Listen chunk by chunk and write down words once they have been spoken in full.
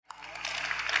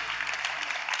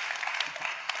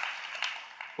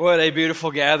What a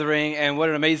beautiful gathering and what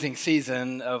an amazing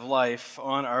season of life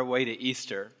on our way to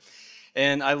Easter.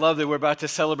 And I love that we're about to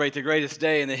celebrate the greatest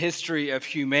day in the history of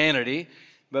humanity,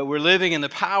 but we're living in the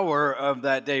power of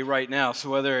that day right now.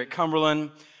 So whether at Cumberland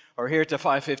or here at the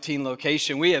 515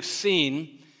 location, we have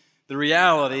seen the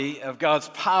reality of God's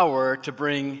power to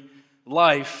bring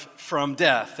life from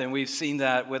death, and we've seen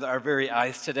that with our very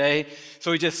eyes today.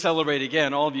 So we just celebrate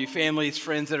again all of you families,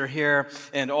 friends that are here,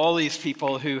 and all these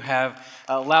people who have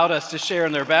allowed us to share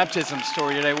in their baptism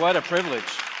story today. What a privilege,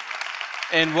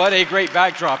 and what a great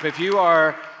backdrop. If you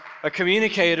are a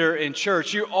communicator in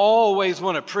church, you always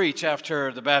want to preach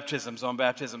after the baptisms on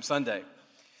Baptism Sunday,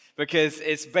 because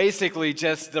it's basically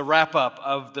just the wrap-up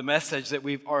of the message that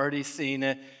we've already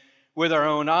seen with our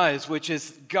own eyes, which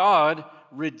is God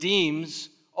redeems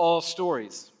all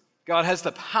stories. God has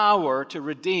the power to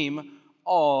redeem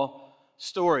all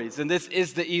stories. And this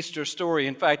is the Easter story.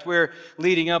 In fact, we're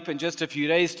leading up in just a few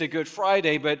days to Good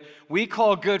Friday, but we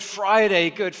call Good Friday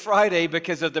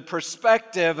because of the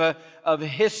perspective of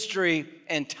history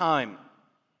and time.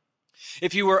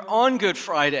 If you were on Good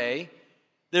Friday,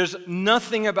 there's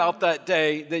nothing about that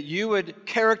day that you would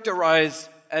characterize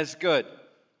as good.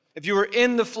 If you were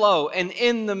in the flow and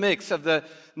in the mix of the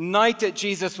night that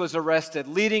Jesus was arrested,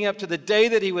 leading up to the day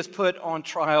that he was put on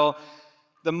trial,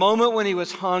 the moment when he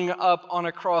was hung up on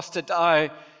a cross to die,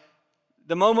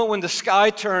 the moment when the sky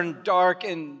turned dark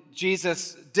and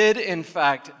Jesus did in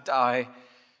fact die,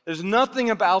 there's nothing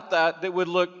about that would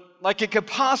look like it could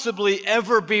possibly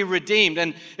ever be redeemed.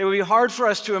 And it would be hard for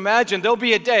us to imagine there'll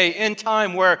be a day in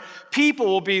time where people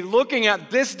will be looking at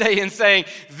this day and saying,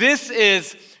 this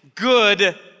is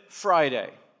Good Friday.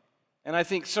 And I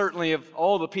think certainly of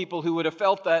all the people who would have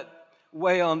felt that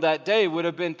way on that day would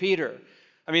have been Peter.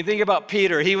 I mean, think about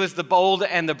Peter. He was the bold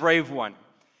and the brave one.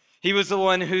 He was the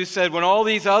one who said, when all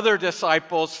these other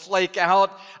disciples flake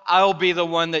out, I'll be the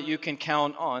one that you can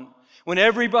count on. When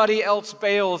everybody else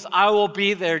bails, I will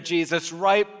be there, Jesus,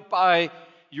 right by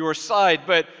your side.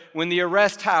 But when the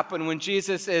arrest happened, when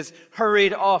Jesus is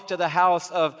hurried off to the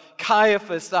house of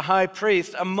Caiaphas, the high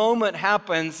priest, a moment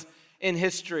happens in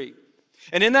history.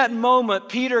 And in that moment,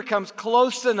 Peter comes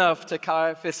close enough to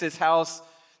Caiaphas' house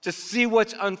to see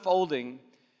what's unfolding.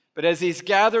 But as he's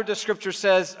gathered, the scripture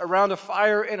says, around a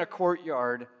fire in a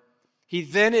courtyard, he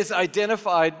then is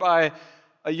identified by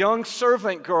a young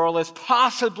servant girl as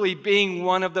possibly being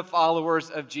one of the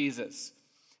followers of Jesus.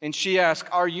 And she asks,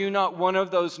 are you not one of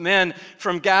those men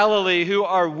from Galilee who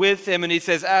are with him? And he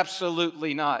says,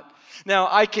 absolutely not. Now,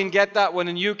 I can get that one,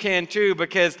 and you can too,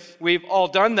 because we've all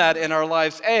done that in our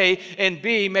lives, A, and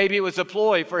B, maybe it was a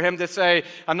ploy for him to say,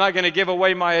 I'm not going to give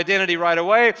away my identity right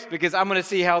away, because I'm going to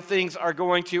see how things are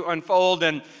going to unfold,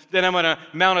 and then I'm going to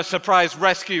mount a surprise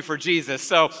rescue for Jesus.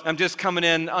 So I'm just coming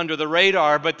in under the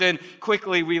radar, but then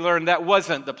quickly we learned that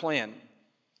wasn't the plan.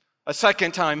 A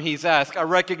second time he's asked, I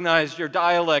recognize your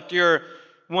dialect, you're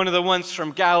one of the ones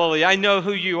from Galilee. I know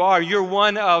who you are. You're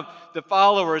one of the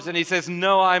followers. And he says,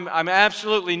 no, I'm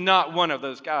absolutely not one of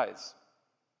those guys.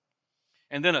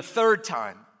 And then a third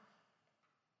time,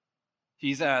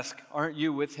 he's asked, aren't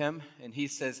you with him? And he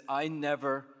says, I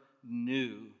never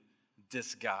knew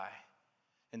this guy.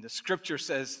 And the scripture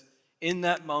says, in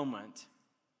that moment,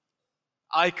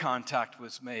 eye contact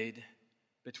was made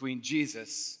between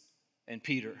Jesus and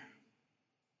Peter.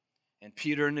 And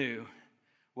Peter knew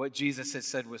what Jesus had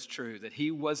said was true, that he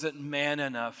wasn't man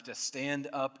enough to stand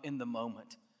up in the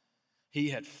moment. He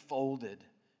had folded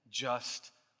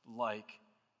just like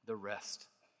the rest.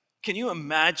 Can you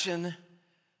imagine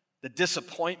the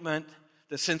disappointment,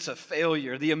 the sense of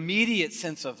failure, the immediate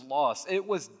sense of loss? It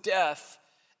was death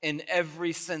in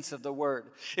every sense of the word.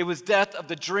 It was death of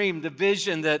the dream, the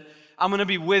vision that I'm going to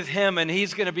be with him and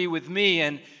he's going to be with me,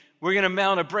 and we're going to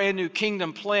mount a brand new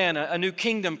kingdom plan, a new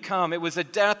kingdom come. It was a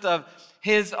death of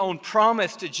his own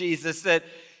promise to Jesus that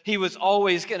he was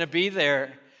always going to be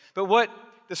there. But what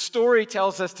the story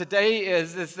tells us today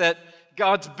is that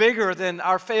God's bigger than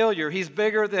our failure. He's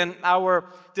bigger than our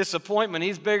disappointment.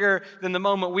 He's bigger than the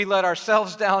moment we let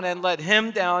ourselves down and let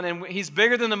him down. And he's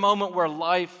bigger than the moment where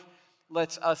life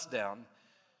lets us down.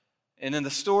 And in the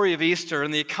story of Easter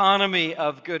and the economy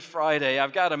of Good Friday,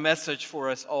 I've got a message for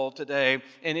us all today,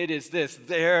 and it is this: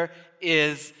 there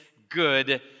is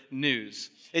good news.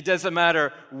 It doesn't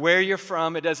matter where you're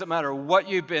from. It doesn't matter what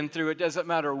you've been through. It doesn't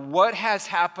matter what has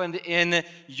happened in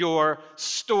your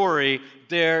story.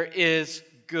 There is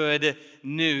good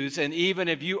news. And even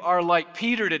if you are like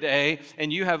Peter today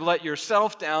and you have let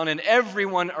yourself down and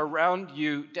everyone around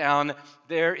you down,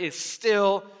 there is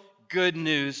still good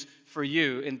news for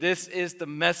you. And this is the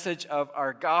message of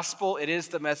our gospel. It is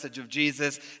the message of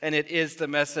Jesus, and it is the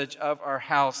message of our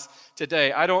house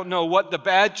today. I don't know what the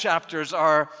bad chapters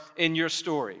are in your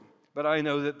story, but I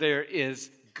know that there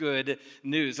is good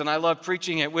news. And I love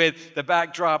preaching it with the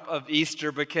backdrop of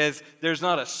Easter, because there's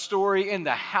not a story in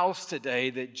the house today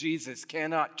that Jesus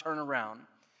cannot turn around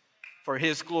for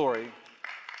his glory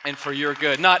and for your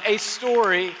good. Not a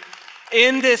story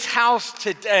in this house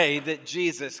today that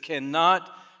Jesus cannot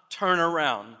turn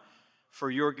around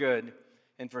for your good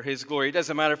and for his glory. It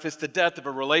doesn't matter if it's the death of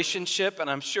a relationship, and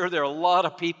I'm sure there are a lot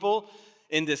of people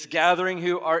in this gathering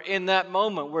who are in that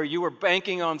moment where you were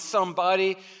banking on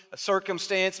somebody, a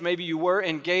circumstance, maybe you were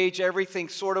engaged, everything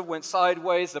sort of went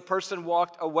sideways, the person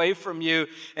walked away from you,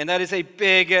 and that is a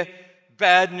big,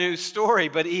 bad news story.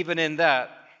 But even in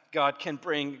that, God can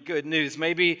bring good news.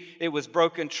 Maybe it was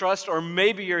broken trust, or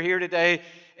maybe you're here today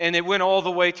and it went all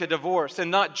the way to divorce, and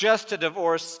not just to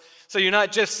divorce. So you're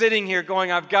not just sitting here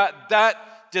going, I've got that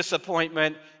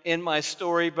disappointment in my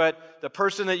story, but the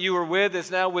person that you were with is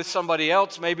now with somebody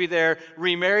else. Maybe they're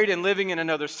remarried and living in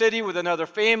another city with another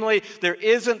family. There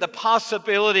isn't the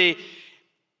possibility,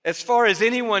 as far as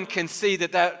anyone can see,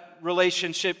 that that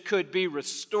relationship could be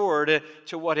restored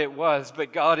to what it was.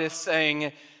 But God is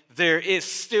saying, there is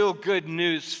still good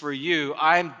news for you.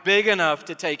 I'm big enough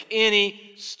to take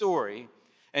any story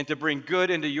and to bring good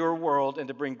into your world and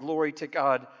to bring glory to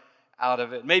God out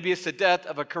of it. Maybe it's the death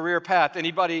of a career path.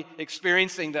 Anybody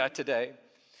experiencing that today?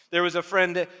 There was a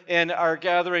friend in our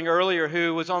gathering earlier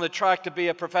who was on the track to be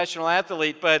a professional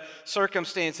athlete, but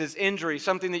circumstances, injury,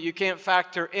 something that you can't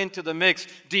factor into the mix,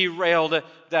 derailed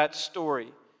that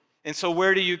story. And so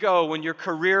where do you go when your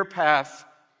career path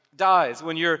dies,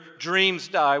 when your dreams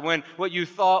die, when what you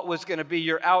thought was going to be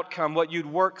your outcome, what you'd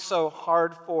worked so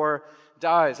hard for,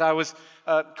 dies? I was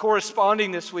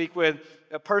corresponding this week with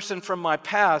a person from my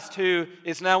past who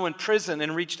is now in prison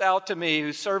and reached out to me,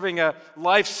 who's serving a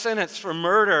life sentence for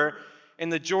murder in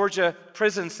the Georgia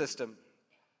prison system.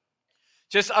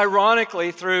 Just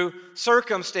ironically, through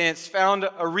circumstance, found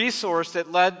a resource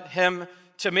that led him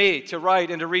to me to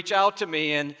write and to reach out to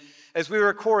me. And as we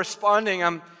were corresponding,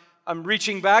 I'm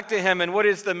reaching back to him, and what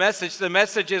is the message? The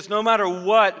message is, no matter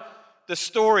what the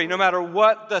story, no matter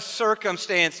what the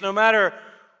circumstance, no matter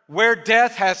where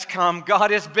death has come,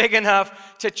 God is big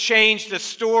enough to change the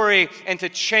story and to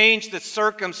change the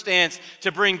circumstance,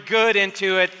 to bring good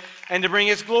into it and to bring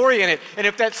his glory in it. And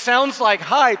if that sounds like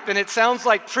hype and it sounds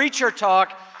like preacher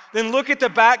talk, then look at the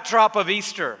backdrop of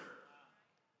Easter.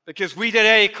 Because we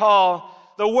today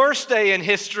call the worst day in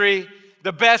history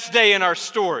the best day in our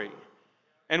story.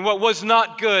 And what was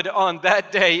not good on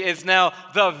that day is now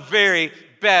the very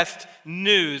best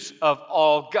news of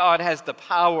all. God has the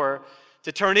power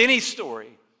to turn any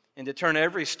story and to turn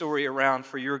every story around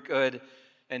for your good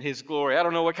and his glory. I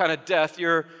don't know what kind of death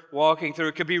you're walking through.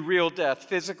 It could be real death,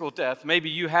 physical death.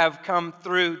 Maybe you have come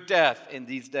through death in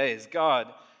these days. God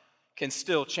can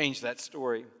still change that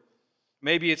story.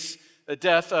 Maybe it's the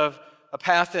death of a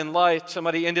path in life.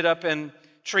 Somebody ended up in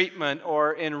treatment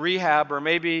or in rehab, or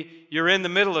maybe you're in the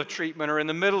middle of treatment or in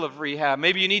the middle of rehab.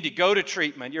 Maybe you need to go to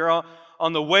treatment. You're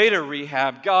on the way to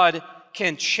rehab. God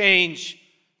can change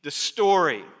the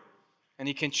story, and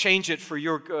he can change it for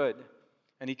your good,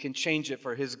 and he can change it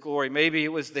for his glory. Maybe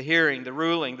it was the hearing, the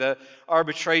ruling, the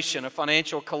arbitration, a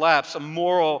financial collapse, a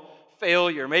moral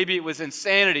failure. Maybe it was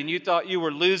insanity, and you thought you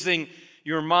were losing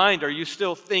your mind, or you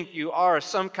still think you are.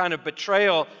 Some kind of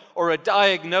betrayal or a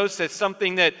diagnosis,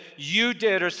 something that you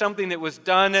did or something that was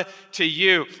done to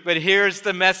you. But here's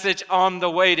the message on the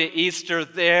way to Easter: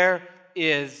 there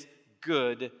is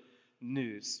good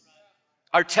news.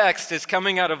 Our text is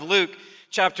coming out of Luke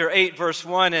chapter 8, verse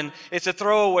 1, and it's a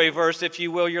throwaway verse, if you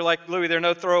will. You're like, Louis, there are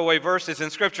no throwaway verses in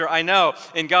Scripture. I know,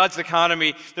 in God's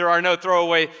economy, there are no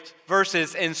throwaway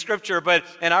verses in Scripture, but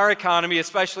in our economy,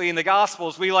 especially in the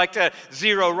Gospels, we like to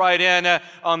zero right in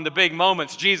on the big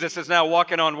moments. Jesus is now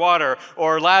walking on water,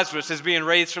 or Lazarus is being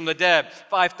raised from the dead.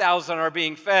 5,000 are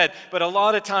being fed. But a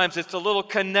lot of times, it's the little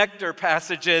connector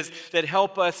passages that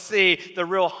help us see the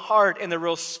real heart and the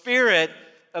real spirit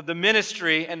of the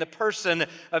ministry and the person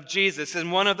of Jesus.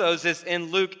 And one of those is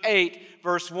in Luke 8,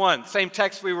 verse 1. Same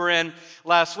text we were in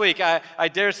last week. I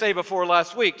dare say before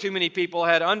last week, too many people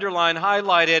had underlined,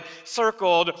 highlighted,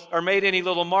 circled, or made any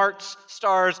little marks,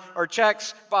 stars, or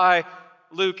checks by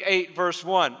Luke 8, verse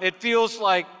 1. It feels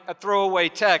like a throwaway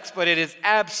text, but it is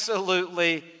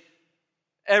absolutely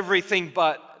everything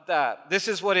but that. This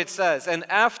is what it says. And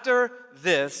after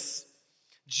this,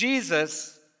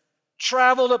 Jesus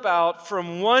traveled about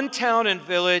from one town and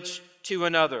village to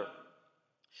another,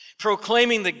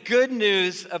 proclaiming the good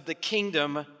news of the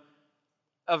kingdom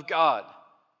of God,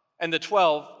 and the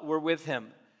 12 were with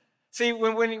him. See,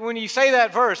 when you say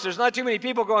that verse, there's not too many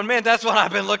people going, man, that's what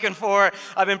I've been looking for.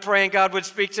 I've been praying God would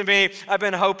speak to me. I've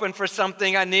been hoping for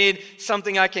something. I need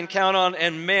something I can count on.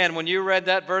 And man, when you read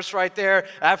that verse right there,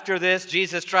 after this,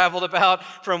 Jesus traveled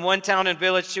about from one town and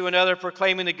village to another,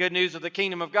 proclaiming the good news of the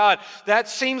kingdom of God. That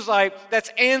seems like that's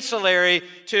ancillary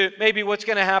to maybe what's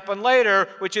going to happen later,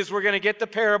 which is we're going to get the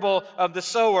parable of the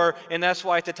sower. And that's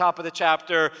why at the top of the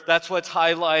chapter, that's what's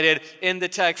highlighted in the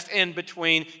text in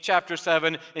between chapter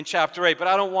 7 and chapter 8. But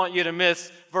I don't want you to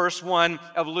miss verse 1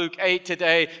 of Luke 8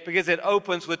 today, because it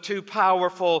opens with two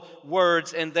powerful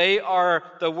words, and they are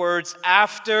the words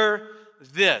after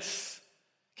this.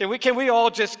 Can we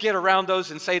all just get around those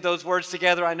and say those words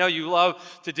together? I know you love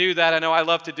to do that. I know I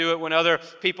love to do it when other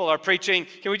people are preaching.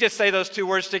 Can we just say those two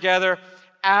words together?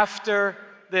 After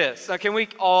this. Now, can we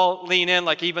all lean in,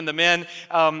 like even the men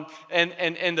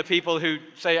and the people who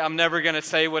say, I'm never going to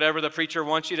say whatever the preacher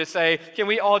wants you to say? Can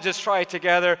we all just try it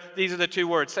together? These are the two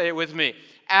words. Say it with me.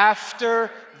 After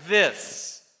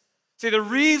this. See, the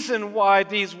reason why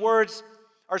these words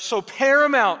are so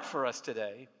paramount for us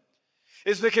today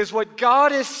is because what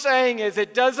God is saying is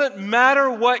it doesn't matter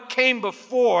what came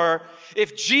before.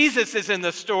 If Jesus is in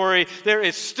the story, there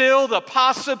is still the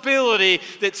possibility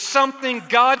that something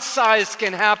God-sized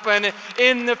can happen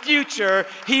in the future.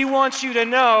 He wants you to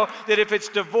know that if it's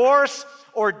divorce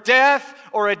or death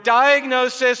or a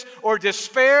diagnosis or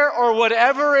despair or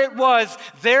whatever it was,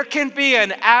 there can be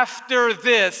an after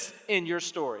this in your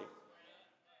story.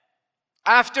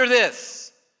 After this.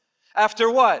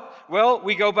 After what? Well,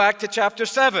 we go back to chapter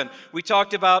 7. We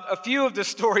talked about a few of the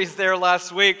stories there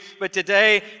last week, but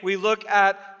today we look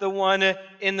at the one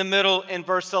in the middle in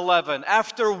verse 11.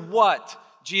 After what?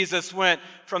 Jesus went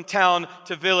from town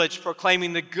to village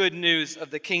proclaiming the good news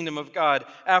of the kingdom of God.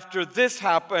 After this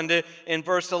happened in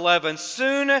verse 11,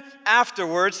 soon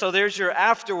afterwards, so there's your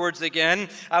afterwards again.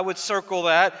 I would circle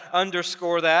that,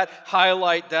 underscore that,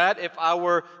 highlight that if I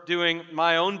were doing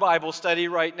my own Bible study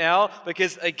right now,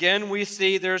 because again, we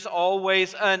see there's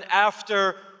always an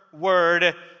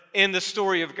afterword in the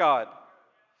story of God.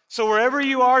 So wherever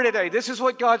you are today, this is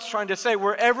what God's trying to say.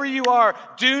 Wherever you are,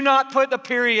 do not put a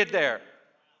period there.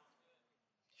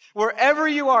 Wherever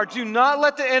you are, do not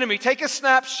let the enemy take a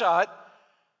snapshot,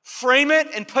 frame it,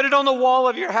 and put it on the wall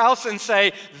of your house and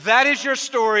say, that is your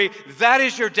story, that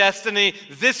is your destiny,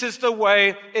 this is the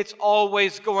way it's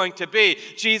always going to be.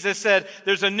 Jesus said,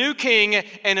 there's a new king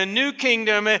and a new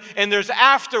kingdom, and there's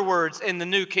afterwards in the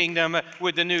new kingdom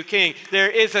with the new king.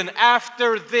 There is an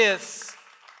after this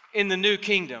in the new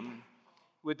kingdom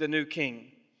with the new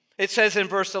king. It says in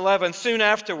verse 11, soon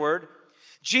afterward,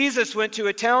 Jesus went to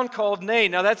a town called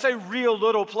Nain. Now, that's a real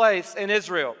little place in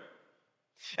Israel.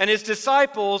 And his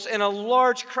disciples and a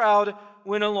large crowd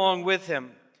went along with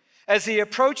him. As he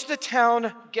approached the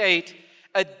town gate,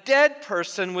 a dead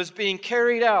person was being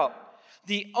carried out,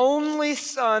 the only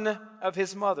son of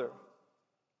his mother.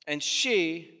 And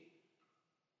she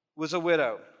was a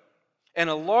widow.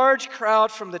 And a large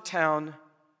crowd from the town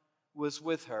was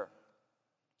with her.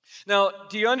 Now,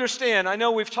 do you understand? I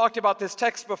know we've talked about this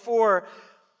text before,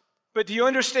 but do you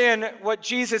understand what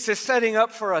Jesus is setting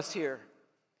up for us here?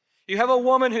 You have a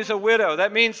woman who's a widow.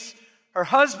 That means her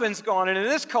husband's gone. And in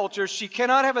this culture, she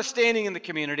cannot have a standing in the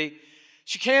community.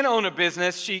 She can't own a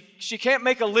business. She can't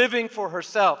make a living for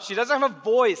herself. She doesn't have a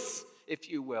voice, if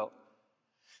you will.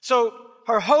 So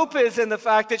her hope is in the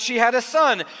fact that she had a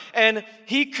son, and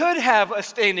he could have a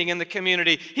standing in the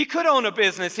community. He could own a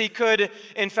business. He could,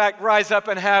 in fact, rise up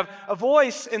and have a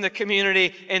voice in the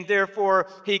community, and therefore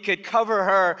he could cover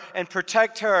her and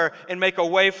protect her and make a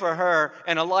way for her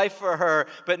and a life for her.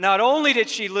 But not only did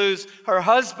she lose her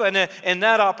husband in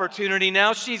that opportunity,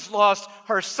 now she's lost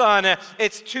her son.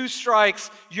 It's two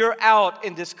strikes. You're out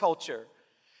in this culture.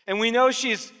 And we know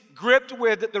she's gripped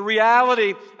with the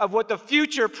reality of what the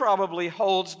future probably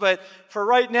holds, but for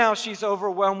right now, she's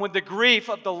overwhelmed with the grief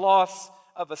of the loss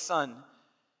of a son.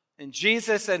 And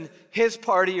Jesus and his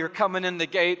party are coming in the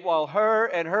gate while her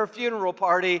and her funeral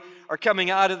party are coming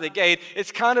out of the gate.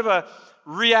 It's kind of a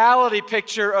reality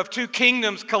picture of two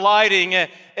kingdoms colliding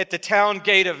at the town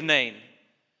gate of Nain.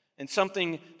 And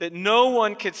something that no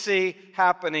one could see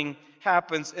happening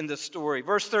happens in the story.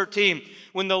 Verse 13,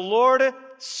 when the Lord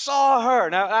saw her.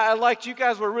 Now, I liked you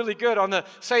guys were really good on the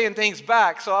saying things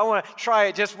back, so I want to try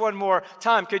it just one more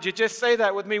time. Could you just say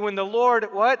that with me? When the Lord,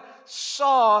 what?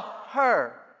 Saw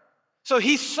her. So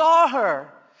he saw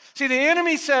her. See, the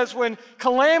enemy says when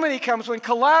calamity comes, when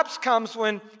collapse comes,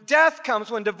 when death comes,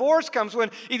 when divorce comes,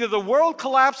 when either the world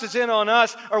collapses in on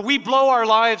us or we blow our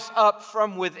lives up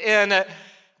from within,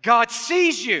 God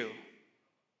sees you.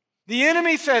 The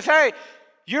enemy says, hey,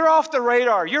 you're off the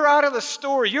radar. You're out of the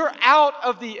story. You're out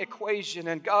of the equation.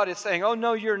 And God is saying, oh,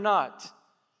 no, you're not.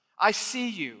 I see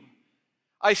you.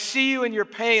 I see you in your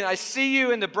pain. I see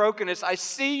you in the brokenness. I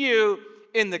see you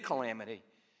in the calamity.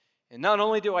 And not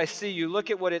only do I see you,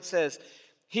 look at what it says.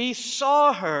 He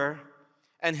saw her,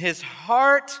 and his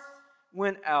heart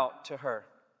went out to her.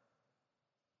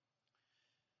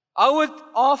 I would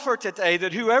offer today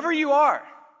that whoever you are,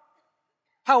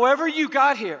 however you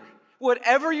got here,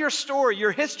 whatever your story,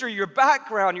 your history, your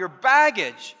background, your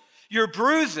baggage, your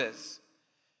bruises,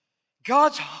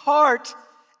 God's heart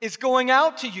is going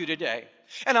out to you today.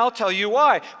 And I'll tell you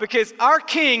why. Because our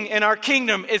King and our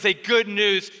kingdom is a good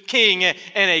news King and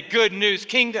a good news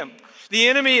kingdom. The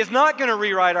enemy is not going to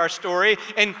rewrite our story,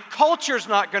 and culture's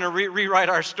not going to rewrite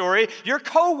our story. Your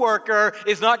coworker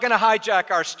is not going to hijack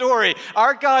our story.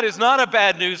 Our God is not a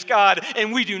bad news God,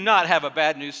 and we do not have a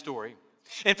bad news story.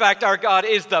 In fact, our God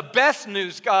is the best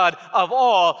news God of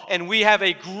all, and we have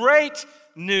a great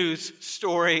news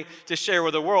story to share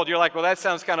with the world. You're like, well, that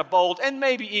sounds kind of bold and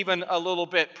maybe even a little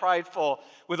bit prideful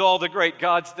with all the great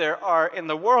gods there are in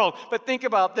the world. But think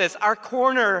about this. Our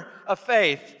corner of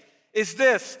faith is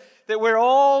this, that where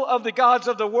all of the gods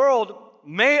of the world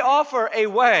may offer a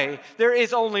way, there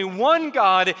is only one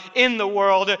God in the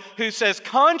world who says,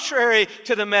 contrary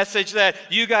to the message that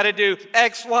you got to do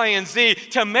X, Y, and Z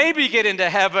to maybe get into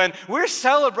heaven, we're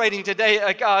celebrating today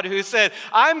a God who said,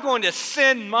 I'm going to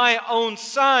send my own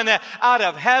Son out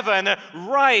of heaven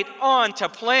right on to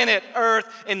planet Earth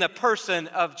in the person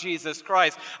of Jesus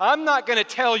Christ. I'm not going to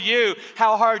tell you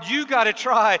how hard you got to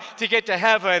try to get to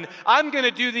heaven. I'm going to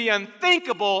do the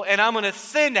unthinkable, and I'm going to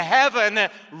send heaven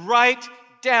right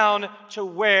down to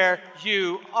where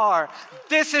you are.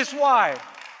 This is why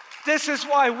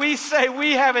we say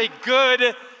we have a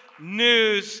good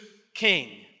news King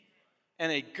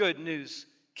and a good news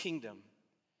kingdom.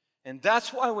 And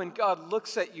that's why when God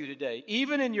looks at you today,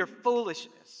 even in your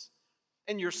foolishness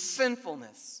and your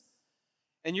sinfulness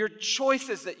and your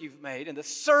choices that you've made and the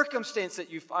circumstance that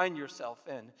you find yourself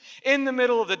in the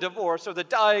middle of the divorce or the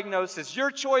diagnosis, your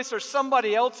choice or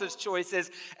somebody else's choices,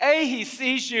 A, he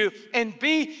sees you, and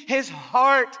B, his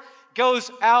heart goes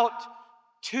out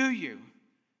to you.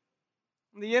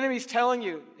 And the enemy's telling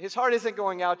you his heart isn't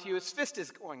going out to you, his fist is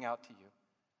going out to you.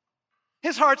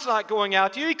 His heart's not going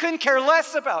out to you. He couldn't care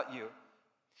less about you.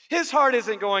 His heart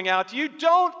isn't going out to you.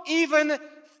 Don't even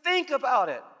think about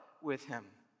it with him.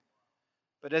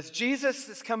 But as Jesus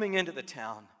is coming into the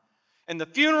town and the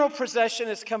funeral procession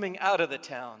is coming out of the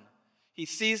town, he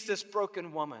sees this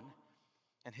broken woman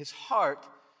and his heart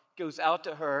goes out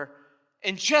to her,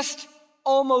 and just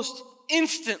almost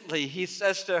instantly he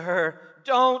says to her,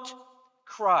 don't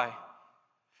cry.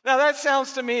 Now that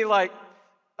sounds to me like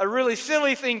a really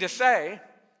silly thing to say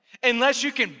unless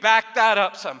you can back that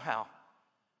up somehow.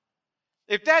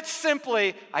 If that's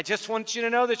simply, I just want you to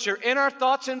know that you're in our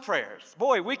thoughts and prayers.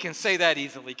 Boy, we can say that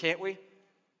easily, can't we?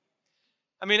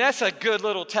 I mean, that's a good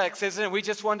little text, isn't it? We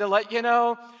just wanted to let you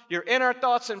know you're in our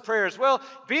thoughts and prayers. Well,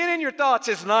 being in your thoughts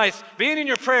is nice. Being in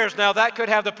your prayers, now that could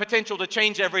have the potential to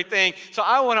change everything. So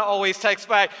I want to always text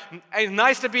back, it's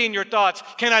nice to be in your thoughts.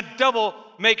 Can I double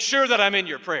make sure that I'm in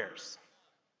your prayers?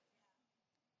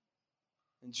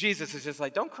 And Jesus is just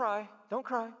like, don't cry, don't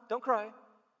cry, don't cry.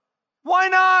 Why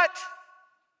not?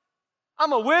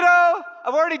 I'm a widow.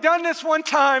 I've already done this one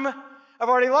time. I've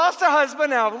already lost a husband.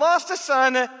 Now I've lost a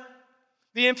son.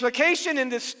 The implication in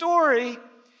this story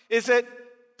is that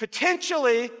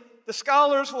potentially the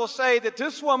scholars will say that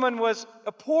this woman was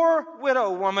a poor widow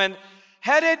woman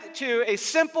headed to a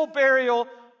simple burial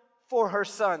for her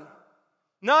son.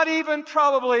 Not even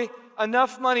probably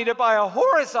enough money to buy a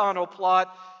horizontal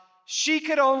plot. She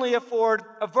could only afford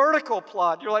a vertical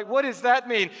plot. You're like, what does that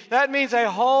mean? That means a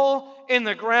hole in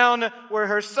the ground where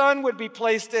her son would be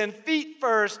placed in, feet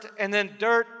first, and then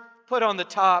dirt put on the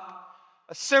top.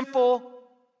 A simple,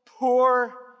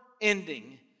 poor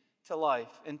ending to life.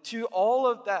 And to all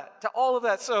of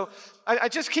that. So I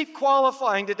just keep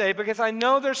qualifying today because I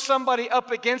know there's somebody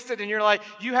up against it and you're like,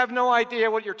 you have no idea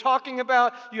what you're talking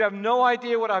about. You have no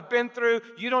idea what I've been through.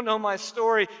 You don't know my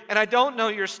story, and I don't know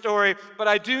your story, but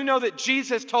I do know that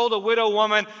Jesus told a widow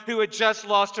woman who had just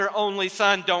lost her only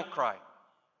son, don't cry.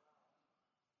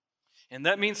 And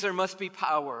that means there must be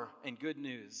power and good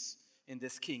news in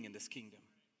this king, in this kingdom.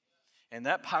 And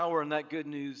that power and that good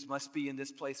news must be in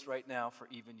this place right now for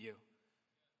even you.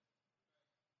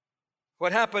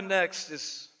 What happened next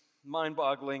is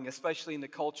mind-boggling, especially in the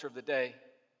culture of the day.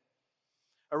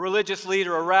 A religious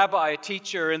leader, a rabbi, a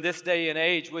teacher in this day and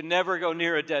age would never go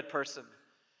near a dead person.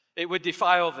 It would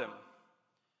defile them.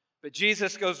 But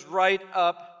Jesus goes right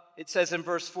up it says in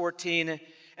verse 14,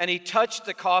 and he touched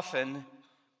the coffin,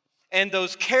 and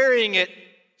those carrying it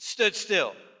stood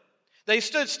still. They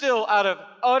stood still out of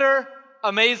utter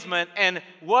amazement. And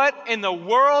what in the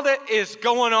world is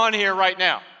going on here right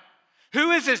now?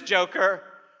 Who is this joker?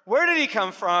 Where did he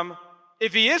come from?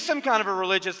 If he is some kind of a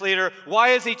religious leader, why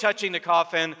is he touching the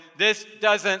coffin? This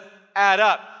doesn't add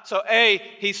up. So A,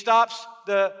 he stops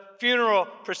the funeral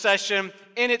procession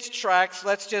in its tracks.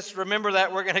 Let's just remember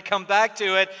that. We're going to come back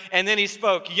to it. And then he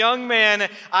spoke, young man,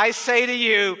 I say to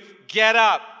you, get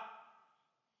up.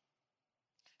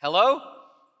 Hello?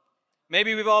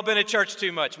 Maybe we've all been at church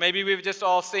too much. Maybe we've just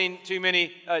all seen too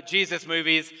many Jesus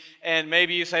movies. And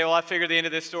maybe you say, well, I figured the end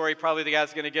of this story, probably the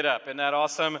guy's going to get up. Isn't that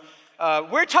awesome?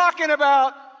 We're talking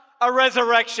about a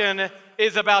resurrection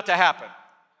is about to happen.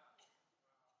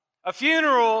 A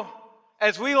funeral,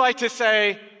 as we like to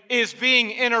say, is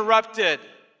being interrupted.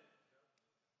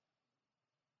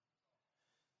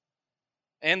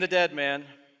 And the dead man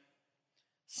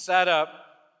sat up.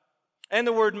 And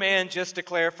the word man, just to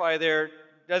clarify there,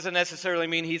 doesn't necessarily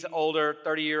mean he's older,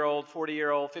 30-year-old,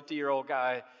 40-year-old, 50-year-old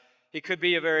guy. He could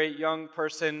be a very young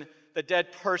person. The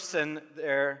dead person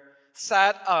there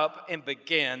sat up and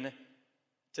began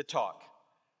to talk.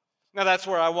 Now that's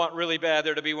where I want really bad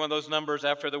there to be one of those numbers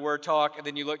after the word talk, and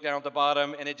then you look down at the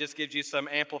bottom and it just gives you some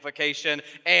amplification,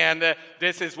 and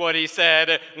this is what he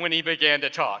said when he began to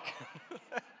talk.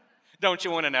 Don't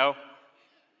you want to know?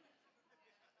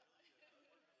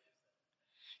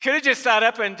 Could have just sat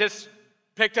up and just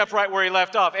picked up right where he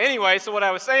left off. Anyway, so what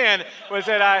I was saying was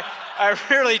that I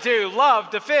really do love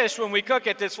to fish when we cook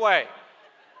it this way.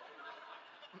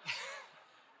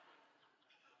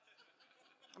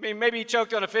 I mean, maybe he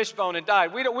choked on a fish bone and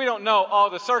died. We don't know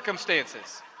all the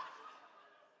circumstances.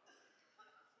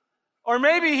 Or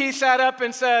maybe he sat up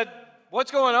and said,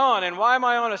 what's going on? And why am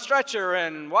I on a stretcher?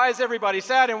 And why is everybody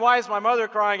sad? And why is my mother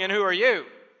crying? And who are you?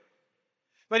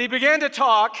 But he began to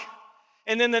talk.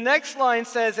 And then the next line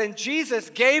says, and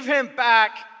Jesus gave him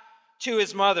back to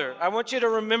his mother. I want you to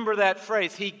remember that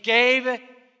phrase. He gave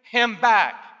him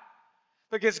back.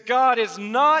 Because God is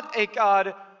not a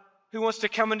God who wants to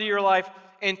come into your life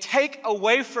and take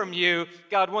away from you.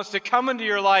 God wants to come into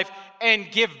your life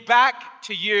and give back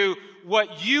to you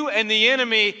what you and the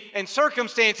enemy and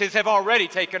circumstances have already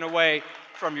taken away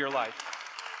from your life.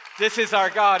 This is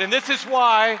our God, and this is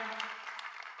why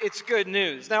it's good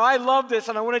news. Now, I love this,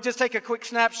 and I want to just take a quick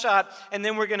snapshot, and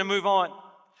then we're going to move on.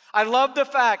 I love the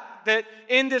fact that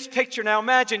in this picture, now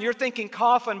imagine, you're thinking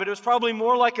coffin, but it was probably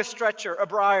more like a stretcher, a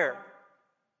briar,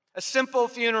 a simple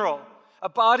funeral. A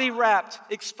body wrapped,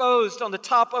 exposed on the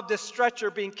top of this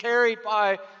stretcher being carried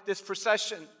by this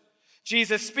procession.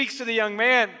 Jesus speaks to the young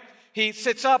man. He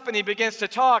sits up and he begins to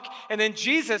talk. And then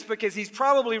Jesus, because he's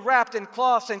probably wrapped in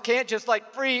cloths and can't just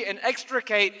like free and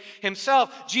extricate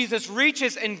himself, Jesus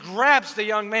reaches and grabs the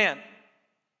young man.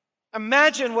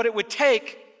 Imagine what it would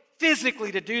take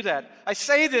physically to do that. I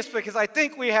say this because I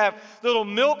think we have little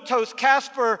milquetoast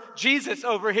Casper Jesus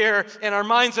over here in our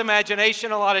mind's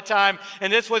imagination a lot of time.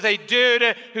 And this was a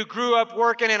dude who grew up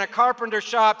working in a carpenter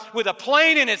shop with a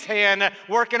plane in his hand,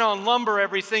 working on lumber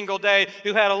every single day,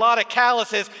 who had a lot of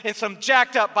calluses and some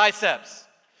jacked up biceps.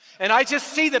 And I just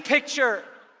see the picture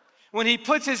when he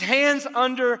puts his hands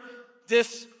under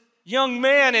this young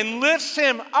man and lifts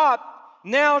him up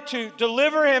now to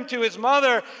deliver him to his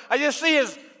mother. I just see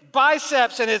his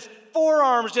biceps and his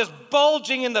forearms just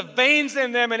bulging in the veins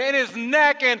in them and in his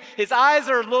neck, and his eyes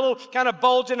are a little kind of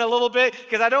bulging a little bit,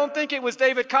 because I don't think it was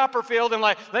David Copperfield and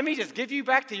like, let me just give you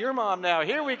back to your mom now.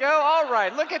 Here we go. All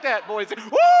right, look at that, boys.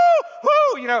 Woo,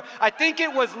 woo. You know, I think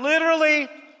it was literally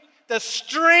the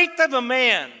strength of a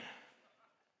man.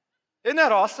 Isn't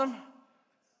that awesome?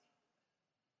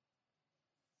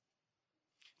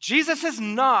 Jesus is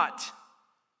not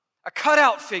a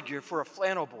cutout figure for a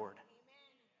flannel board.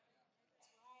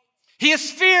 He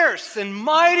is fierce and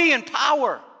mighty in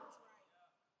power.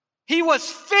 He was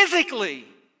physically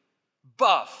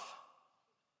buff.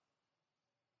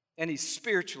 And he's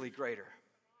spiritually greater.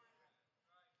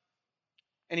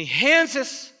 And he hands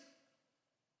this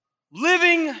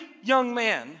living young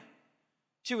man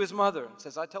to his mother and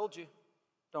says, I told you,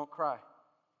 don't cry.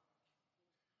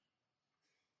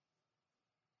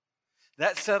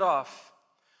 That set off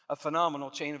a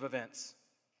phenomenal chain of events,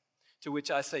 to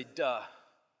which I say, duh.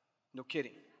 No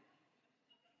kidding.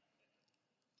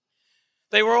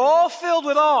 They were all filled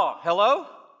with awe, hello?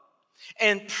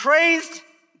 And praised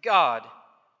God.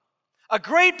 A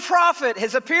great prophet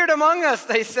has appeared among us,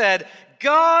 they said.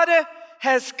 God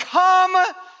has come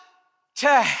to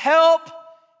help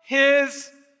his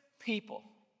people.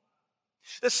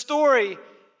 The story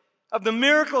of the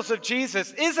miracles of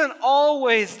Jesus isn't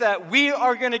always that we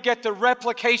are going to get the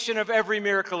replication of every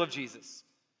miracle of Jesus.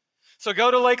 So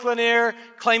go to Lake Lanier,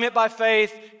 claim it by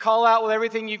faith, call out with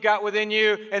everything you've got within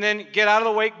you, and then get out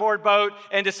of the wakeboard boat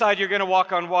and decide you're going to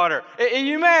walk on water.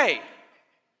 You may,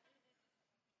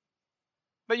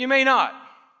 but you may not.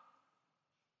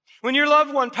 When your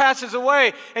loved one passes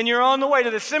away and you're on the way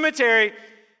to the cemetery,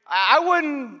 I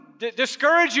wouldn't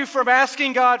discourage you from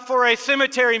asking God for a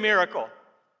cemetery miracle.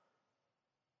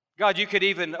 God, you could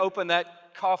even open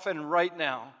that coffin right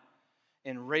now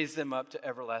and raise them up to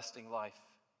everlasting life.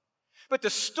 But the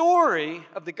story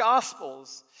of the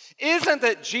Gospels isn't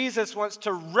that Jesus wants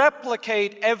to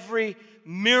replicate every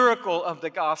miracle of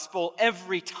the gospel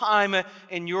every time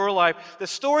in your life. The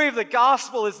story of the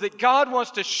gospel is that God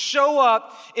wants to show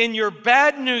up in your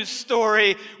bad news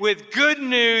story with good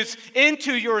news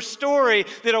into your story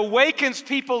that awakens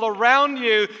people around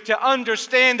you to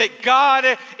understand that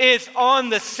God is on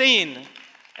the scene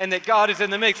and that God is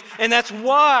in the mix. And that's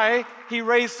why he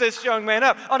raised this young man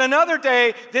up. On another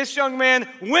day, this young man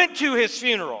went to his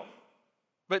funeral,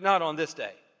 but not on this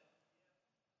day.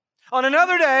 On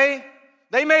another day,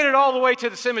 they made it all the way to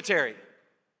the cemetery,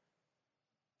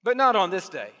 but not on this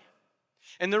day.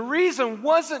 And the reason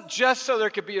wasn't just so there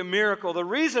could be a miracle. The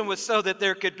reason was so that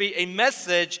there could be a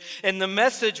message, and the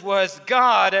message was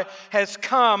God has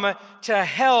come to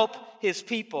help his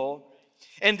people.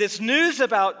 And this news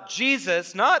about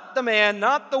Jesus, not the man,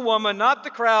 not the woman, not the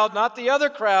crowd, not the other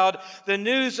crowd, the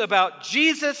news about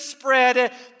Jesus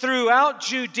spread throughout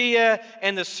Judea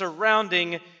and the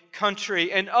surrounding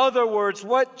country. In other words,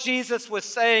 what Jesus was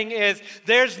saying is,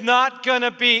 there's not going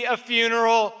to be a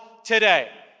funeral today.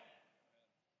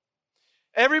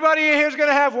 Everybody in here is going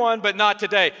to have one, but not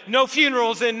today. No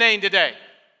funerals in Nain today.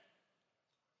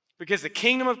 Because the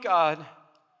kingdom of God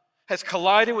has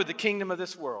collided with the kingdom of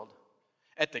this world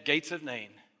at the gates of Nain.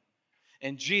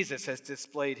 And Jesus has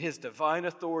displayed his divine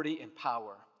authority and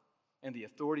power and the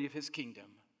authority of his kingdom.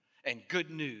 And good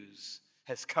news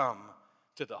has come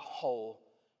to the whole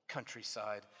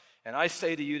countryside. And I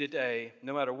say to you today,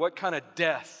 no matter what kind of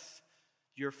death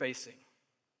you're facing,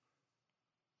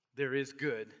 there is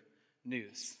good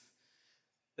news.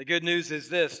 The good news is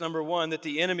this: number one, that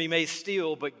the enemy may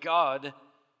steal, but God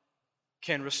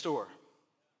can restore.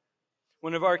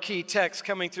 One of our key texts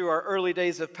coming through our early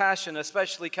days of Passion,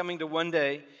 especially coming to one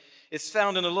day, is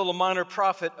found in the little minor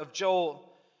prophet of Joel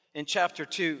in chapter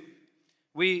 2.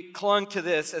 We clung to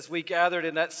this as we gathered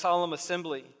in that solemn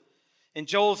assembly. And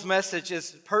Joel's message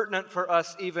is pertinent for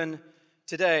us even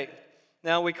today.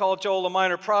 Now, we call Joel a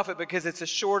minor prophet because it's a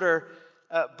shorter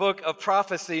book of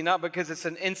prophecy, not because it's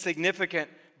an insignificant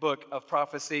book of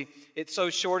prophecy. It's so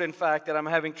short, in fact, that I'm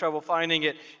having trouble finding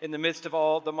it in the midst of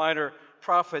all the minor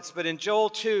prophets. But in Joel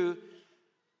 2,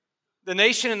 the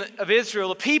nation of Israel,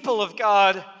 the people of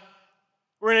God,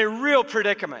 were in a real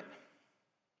predicament.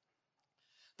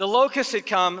 The locusts had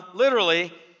come,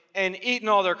 literally, and eaten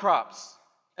all their crops.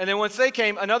 And then once they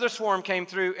came, another swarm came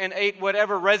through and ate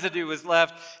whatever residue was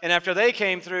left. And after they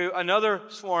came through, another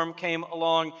swarm came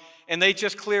along, and they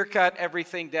just clear-cut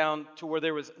everything down to where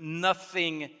there was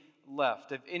nothing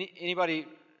left. If anybody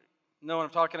know what I'm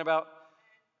talking about?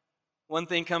 One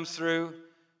thing comes through,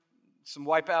 some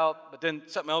wipeout, but then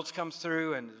something else comes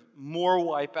through, and more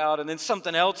wipeout, and then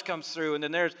something else comes through, and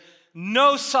then there's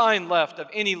no sign left of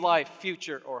any life,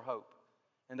 future, or hope.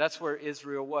 And that's where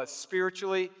Israel was,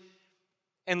 spiritually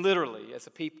and literally as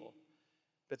a people.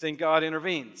 But then God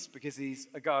intervenes because he's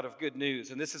a God of good news.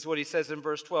 And this is what he says in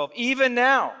verse 12. Even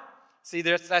now, see,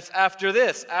 that's after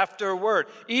this, afterward.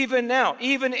 Even now,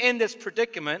 even in this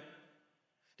predicament,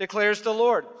 declares the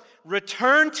Lord,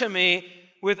 return to me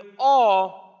with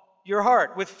all your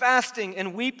heart, with fasting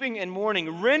and weeping and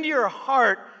mourning. Rend your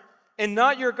heart and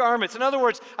not your garments. In other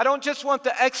words, I don't just want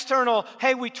the external,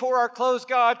 hey, we tore our clothes,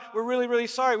 God, we're really, really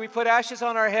sorry. We put ashes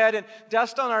on our head and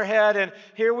dust on our head, and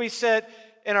here we sit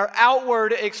in our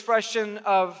outward expression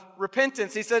of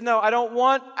repentance. He said, no, I don't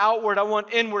want outward, I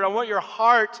want inward. I want your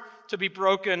heart to be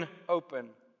broken open.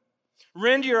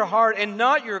 Rend your heart and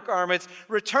not your garments.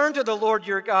 Return to the Lord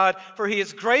your God, for he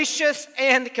is gracious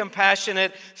and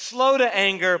compassionate, slow to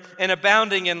anger and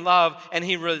abounding in love, and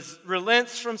he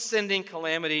relents from sending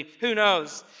calamity. Who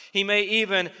knows? He may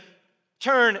even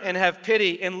turn and have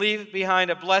pity and leave behind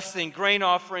a blessing, grain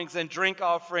offerings and drink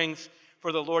offerings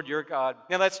for the Lord your God.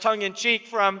 Now that's tongue-in-cheek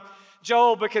from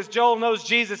Joel, because Joel knows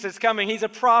Jesus is coming. He's a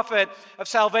prophet of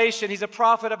salvation. He's a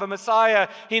prophet of a Messiah.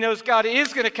 He knows God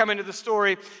is going to come into the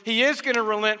story. He is going to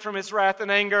relent from his wrath and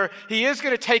anger. He is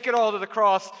going to take it all to the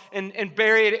cross and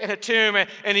bury it in a tomb.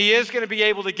 And he is going to be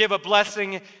able to give a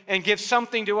blessing and give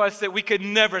something to us that we could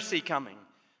never see coming,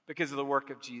 because of the work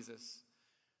of Jesus.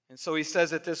 And so he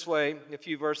says it this way a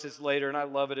few verses later, and I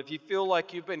love it. If you feel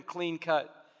like you've been clean cut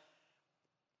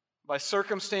by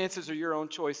circumstances or your own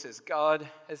choices, God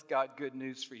has got good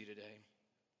news for you today.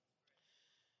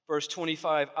 Verse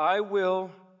 25, I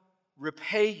will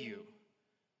repay you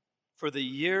for the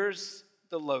years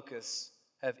the locusts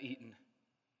have eaten.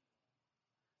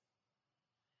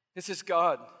 This is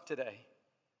God today.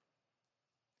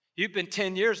 You've been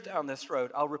 10 years down this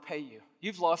road, I'll repay you.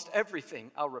 You've lost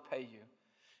everything, I'll repay you.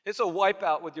 It's a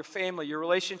wipeout with your family, your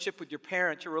relationship with your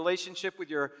parents, your relationship with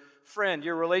your friend,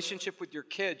 your relationship with your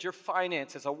kids, your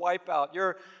finances, a wipeout,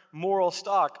 your moral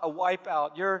stock, a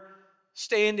wipeout, your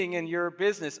standing in your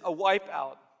business, a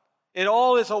wipeout. It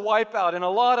all is a wipeout and a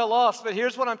lot of loss. But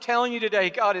here's what I'm telling you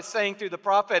today. God is saying through the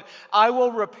prophet, I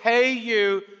will repay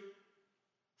you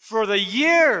for the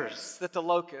years that the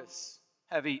locusts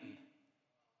have eaten.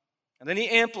 And then he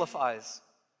amplifies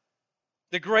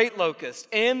the great locust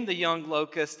and the young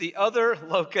locust, the other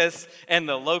locust, and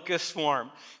the locust swarm.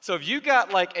 So if you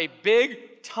got like a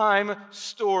big time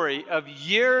story of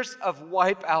years of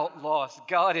wipeout loss,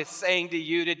 God is saying to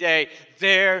you today,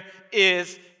 there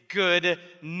is good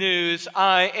news.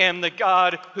 I am the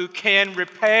God who can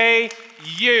repay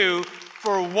you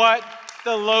for what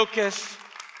the locusts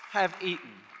have eaten.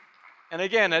 And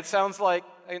again, that sounds like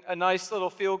a nice little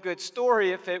feel-good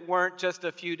story if it weren't just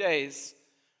a few days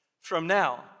from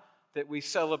now that we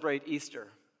celebrate Easter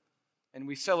and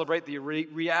we celebrate the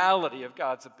reality of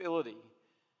God's ability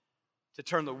to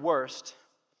turn the worst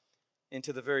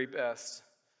into the very best.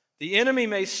 The enemy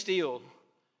may steal,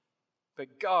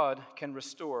 but God can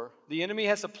restore. The enemy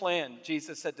has a plan,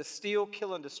 Jesus said, to steal,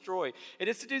 kill, and destroy. It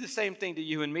is to do the same thing to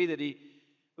you and me that he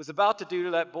was about to do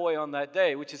to that boy on that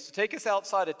day, which is to take us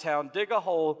outside of town, dig a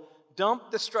hole,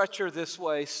 dump the stretcher this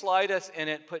way, slide us in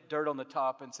it, put dirt on the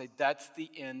top, and say, that's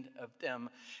the end of them.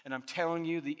 And I'm telling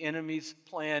you, the enemy's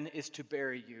plan is to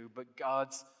bury you, but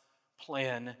God's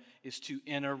plan is to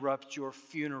interrupt your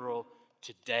funeral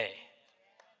today.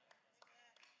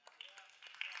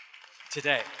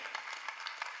 Today.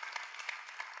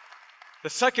 The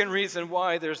second reason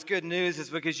why there's good news is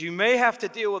because you may have to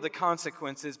deal with the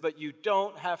consequences, but you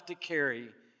don't have to carry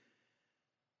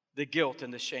the guilt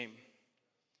and the shame.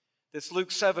 This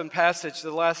Luke 7 passage,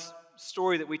 the last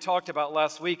story that we talked about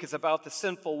last week, is about the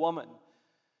sinful woman.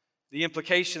 The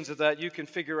implications of that you can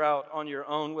figure out on your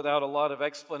own without a lot of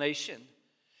explanation.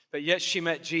 But yet she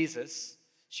met Jesus.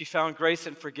 She found grace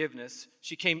and forgiveness.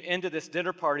 She came into this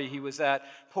dinner party he was at,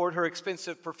 poured her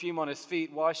expensive perfume on his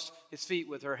feet, washed his feet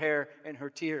with her hair and her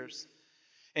tears.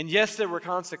 And yes, there were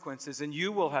consequences, and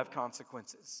you will have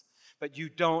consequences. But you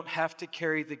don't have to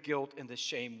carry the guilt and the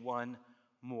shame one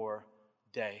more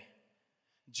day.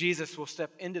 Jesus will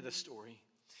step into the story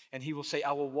and he will say,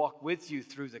 I will walk with you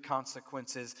through the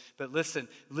consequences. But listen,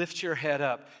 lift your head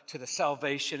up to the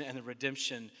salvation and the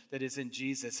redemption that is in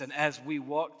Jesus. And as we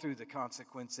walk through the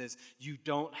consequences, you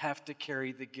don't have to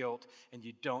carry the guilt and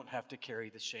you don't have to carry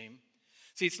the shame.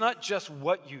 See, it's not just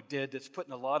what you did that's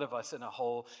putting a lot of us in a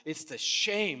hole. It's the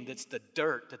shame that's the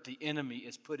dirt that the enemy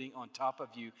is putting on top of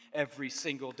you every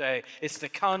single day. It's the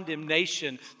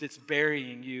condemnation that's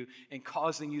burying you and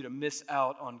causing you to miss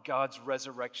out on God's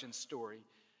resurrection story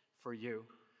for you.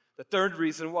 The third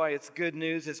reason why it's good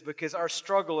news is because our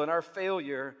struggle and our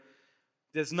failure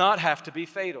does not have to be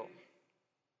fatal.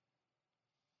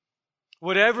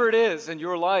 Whatever it is in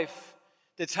your life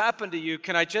that's happened to you,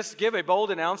 can I just give a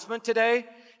bold announcement today?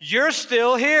 You're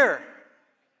still here.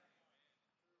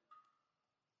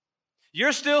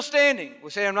 You're still standing. We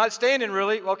say, I'm not standing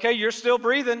really. Okay, you're still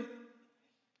breathing.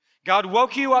 God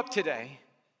woke you up today.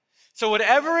 So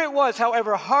whatever it was,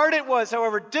 however hard it was,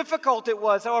 however difficult it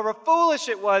was, however foolish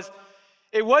it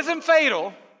wasn't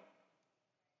fatal,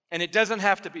 and it doesn't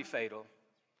have to be fatal.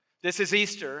 This is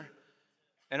Easter.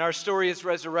 And our story is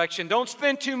resurrection. Don't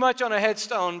spend too much on a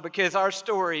headstone because our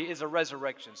story is a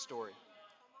resurrection story.